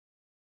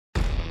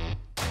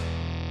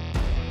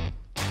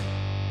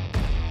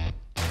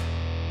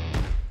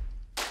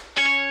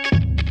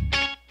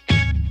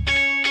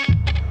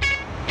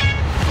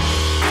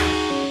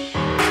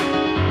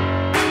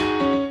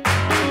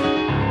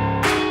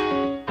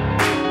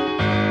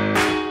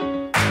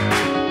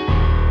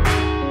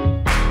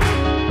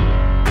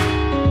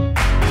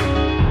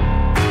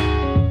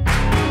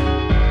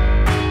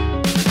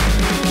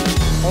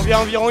viens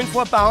environ une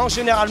fois par an,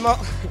 généralement.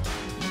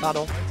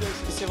 Pardon.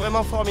 C'est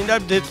vraiment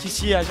formidable d'être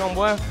ici à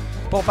Jean-Bouin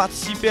pour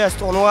participer à ce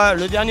tournoi,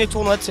 le dernier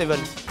tournoi de Seven.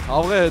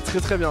 En vrai,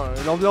 très bien.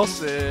 L'ambiance,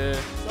 c'est...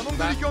 Ça manque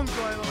de licorne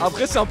quand même.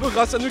 Après, c'est un peu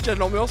grâce à nous qu'il y a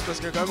de l'ambiance parce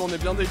que quand même, on est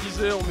bien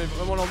déguisés, on met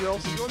vraiment l'ambiance.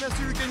 Je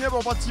remercie le Kenya pour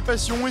leur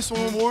participation, ils sont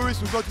nombreux, ils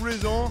sont pas tous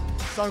les ans.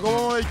 C'est un grand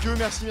moment avec eux,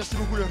 merci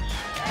beaucoup là.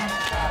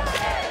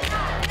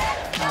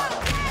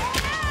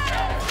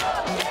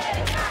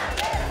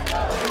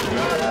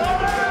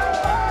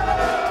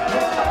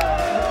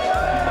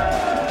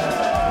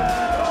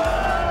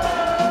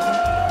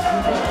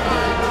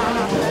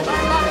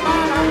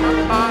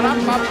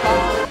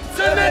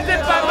 Ce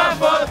n'était pas ma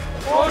faute,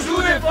 on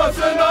joue des fausses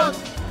notes,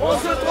 on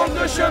se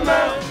trompe de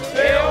chemin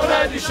et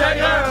on a du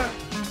chagrin.